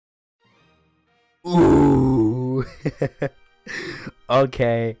Ooh.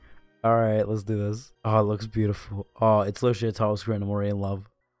 Okay. Alright, let's do this. Oh, it looks beautiful. Oh, it's literally a title screen. I'm already in love.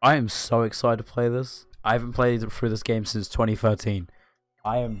 I am so excited to play this. I haven't played through this game since 2013.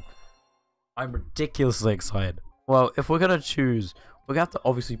 I'm ridiculously excited. Well, if we're gonna choose, we're gonna have to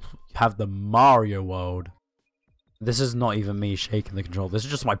obviously have the Mario world. This is not even me shaking the control. This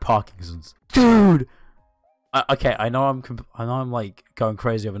is just my Parkinson's. Dude! Okay, I know I'm like going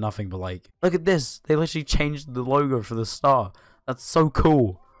crazy over nothing, but like, look at this. They literally changed the logo for the star. That's so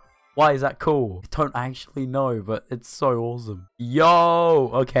cool. Why is that cool? I don't actually know, but it's so awesome.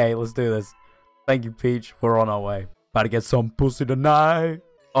 Yo! Okay, let's do this. Thank you, Peach. We're on our way. About to get some pussy tonight.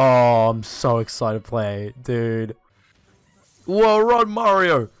 Oh, I'm so excited to play, dude. Whoa, run,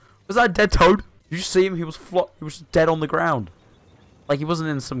 Mario! Was that a dead Toad? Did you see him? He was just dead on the ground. Like, he wasn't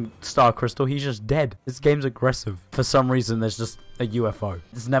in some star crystal. He's just dead. This game's aggressive. For some reason, there's just a UFO.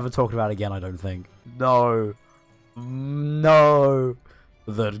 It's never talked about again, I don't think. No. No.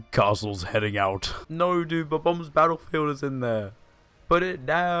 The castle's heading out. No, dude, but Bomb's Battlefield is in there. Put it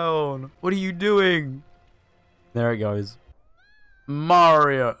down. What are you doing? There it goes.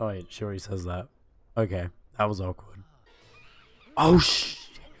 Mario. Oh, wait, sure he says that. Okay, that was awkward. Oh,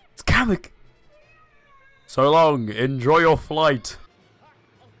 shit. It's Kamek. So long. Enjoy your flight.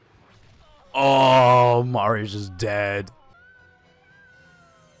 Oh, Mario's just dead.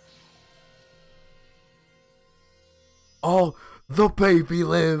 Oh, the baby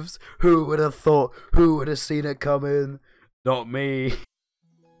lives. Who would have thought? Who would have seen it coming? Not me.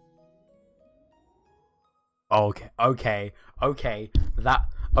 Okay.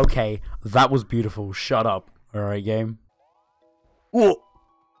 That was beautiful. Shut up. Alright, game. Whoa.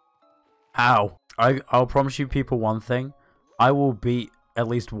 How? I'll promise you people one thing. I will beat at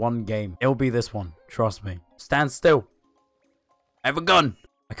least one game. It'll be this one. Trust me. Stand still. I have a gun.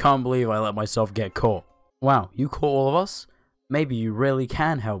 I can't believe I let myself get caught. Wow, you caught all of us? Maybe you really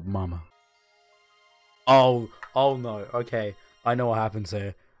can help Mama. Oh no. Okay, I know what happens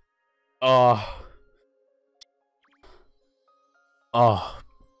here. Oh,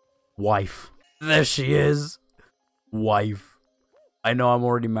 wife. There she is. Wife. I know I'm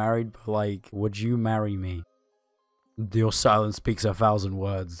already married, but like, would you marry me? Your silence speaks 1,000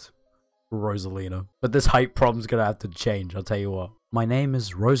 words, Rosalina. But this hype problem's gonna have to change, I'll tell you what. My name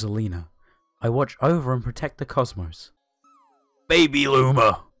is Rosalina. I watch over and protect the cosmos. Baby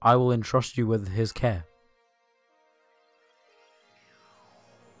Luma! I will entrust you with his care.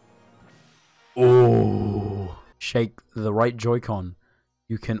 Oh! Shake the right Joy-Con.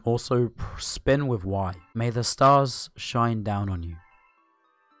 You can also spin with Y. May the stars shine down on you.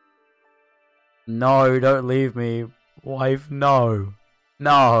 No, don't leave me. Wife, no.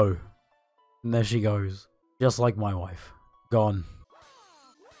 No. And there she goes. Just like my wife. Gone.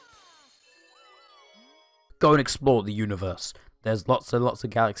 Go and explore the universe. There's lots and lots of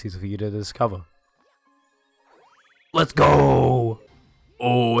galaxies for you to discover. Let's go!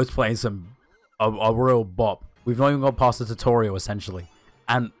 Oh, it's playing a real bop. We've not even got past the tutorial, essentially.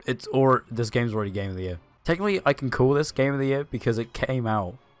 And this game's already Game of the Year. Technically, I can call this Game of the Year because it came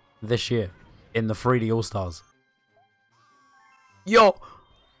out this year in the 3D All-Stars. Yo!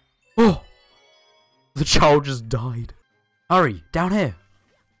 Oh! The child just died. Hurry, down here.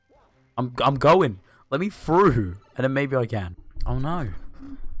 I'm going. Let me through, and then maybe I can. Oh no.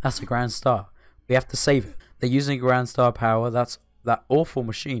 That's a Grand Star. We have to save it. They're using Grand Star power. That's that awful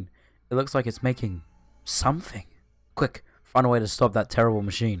machine. It looks like it's making something. Quick, find a way to stop that terrible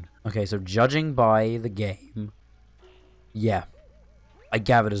machine. Okay, so judging by the game, yeah, I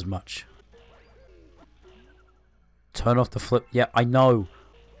gathered as much. Turn off the flip. Yeah, I know.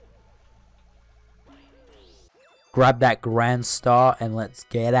 Grab that Grand Star and let's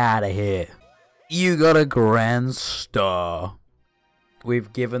get out of here. You got a Grand Star.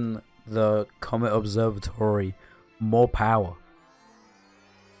 We've given the Comet Observatory more power.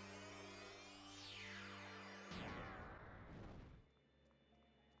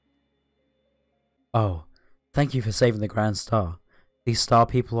 Oh, thank you for saving the Grand Star. These star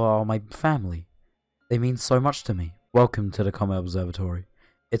people are my family. They mean so much to me. Welcome to the Comet Observatory.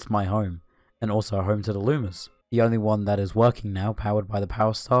 It's my home, and also a home to the Lumas. The only one that is working now, powered by the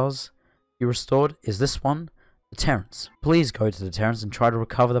power stars you restored, is this one, the Terrans. Please go to the Terrans and try to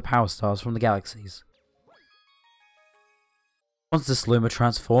recover the power stars from the galaxies. Once this Luma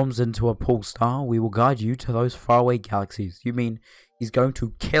transforms into a pole star, we will guide you to those faraway galaxies. You mean he's going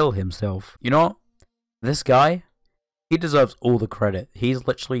to kill himself? You know what? This guy, he deserves all the credit. He's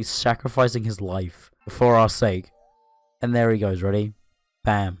literally sacrificing his life for our sake. And there he goes, ready?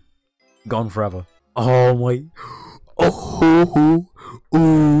 Bam. Gone forever. Oh my. Oh.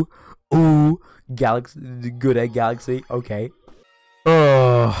 Ooh. Ooh, Galaxy, good egg Galaxy. Okay.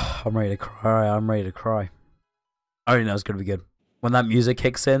 Oh, I'm ready to cry. I'm ready to cry. I already know it's gonna be good. When that music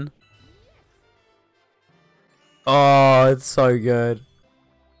kicks in. Oh, it's so good.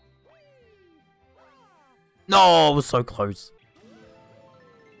 No, it was so close.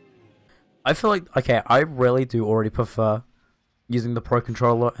 I feel like, okay, I really do already prefer using the Pro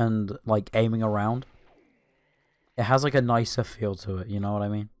Controller and, like, aiming around. It has, like, a nicer feel to it, you know what I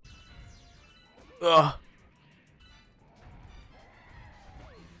mean? Ugh.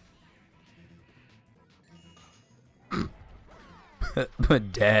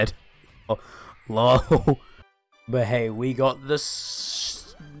 Dead. Oh, lol. But hey, we got the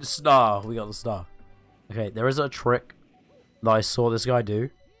star. We got the star. Okay, there is a trick that I saw this guy do.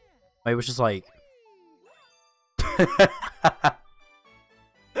 It was just like...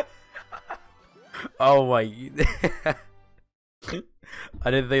 oh my...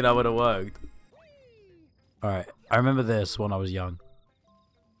 I didn't think that would have worked. Alright, I remember this when I was young.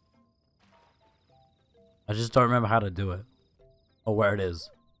 I just don't remember how to do it. Or where it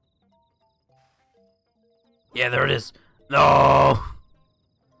is. Yeah, there it is. No!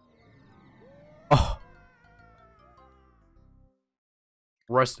 Oh.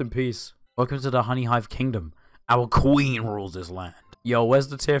 Rest in peace. Welcome to the Honey Hive Kingdom. Our queen rules this land. Yo, where's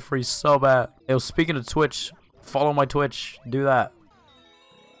the tier 3 sub at? Yo, speaking of Twitch, follow my Twitch. Do that.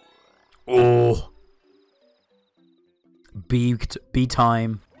 Oh. B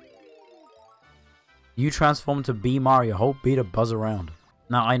time. You transform to B Mario. Hold B to buzz around.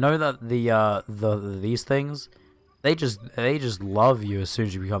 Now I know that these things, they just love you as soon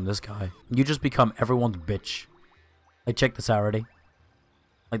as you become this guy. You just become everyone's bitch. Like, check this out already.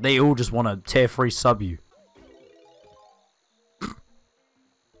 Like, they all just want to tier 3 sub you.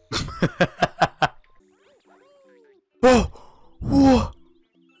 Oh! Whoa!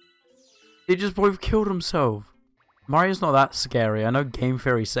 They just both killed himself. Mario's not that scary. I know Game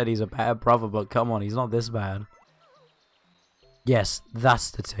Theory said he's a bad brother, but come on, he's not this bad. Yes,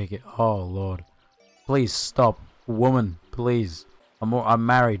 that's the ticket. Oh, Lord. Please stop. Woman, please. I'm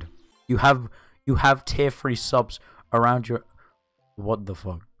married. You have tier 3 subs around your... What the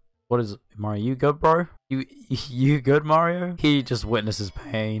fuck? What is... Mario, you good, bro? You good, Mario? He just witnesses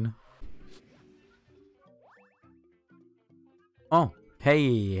pain. Oh.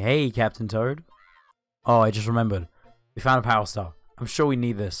 Hey, Captain Toad. Oh, I just remembered. We found a power star. I'm sure we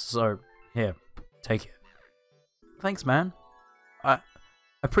need this, so... Here. Take it. Thanks, man. I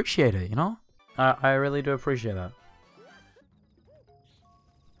appreciate it, you know? I really do appreciate that.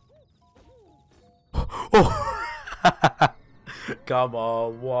 Oh! Come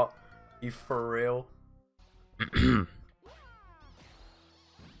on, what? You for real?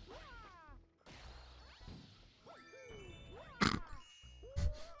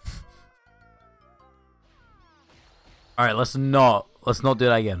 Alright, let's not do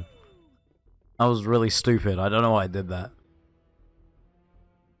that again. That was really stupid. I don't know why I did that.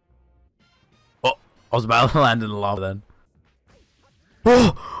 Oh, I was about to land in the lava then.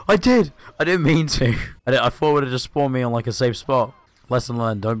 Oh, I did! I didn't mean to. I thought it would have just spawned me on like a safe spot. Lesson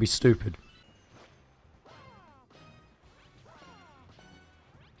learned, don't be stupid.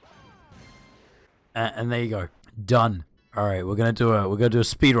 And there you go. Done. Alright, we're gonna do a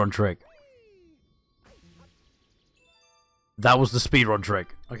speedrun trick. That was the speedrun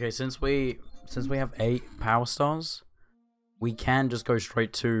trick. Okay, since we have 8 power stars, we can just go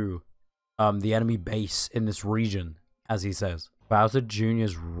straight to the enemy base in this region, as he says. Bowser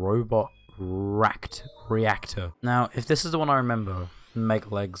Jr.'s robot reactor. Now, if this is the one I remember, Mega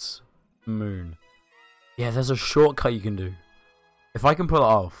Legs Moon. Yeah, there's a shortcut you can do. If I can pull it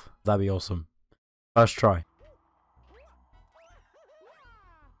off, that'd be awesome. First try.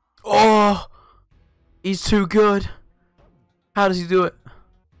 Oh! He's too good! How does he do it?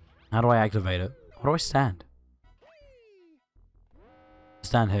 How do I activate it? How do I stand?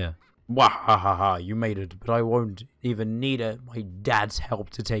 Stand here. Wahahaha, you made it, but I won't even need my dad's help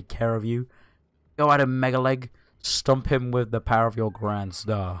to take care of you. Go at him, Mega Leg. Stump him with the power of your Grand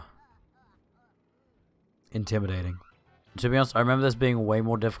Star. Intimidating. To be honest, I remember this being way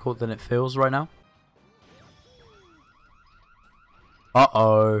more difficult than it feels right now.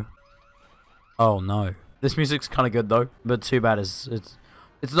 Uh-oh. Oh no. This music's kind of good though, but too bad it's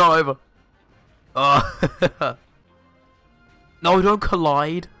not over. Oh. No, don't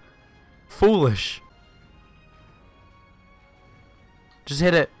collide. Foolish. Just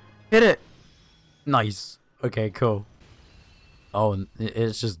hit it. Hit it. Nice. Okay, cool. Oh,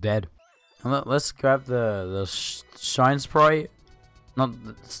 it's just dead. Let's grab the Shine Sprite, not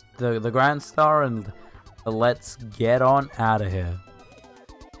the Grand Star, and let's get on out of here.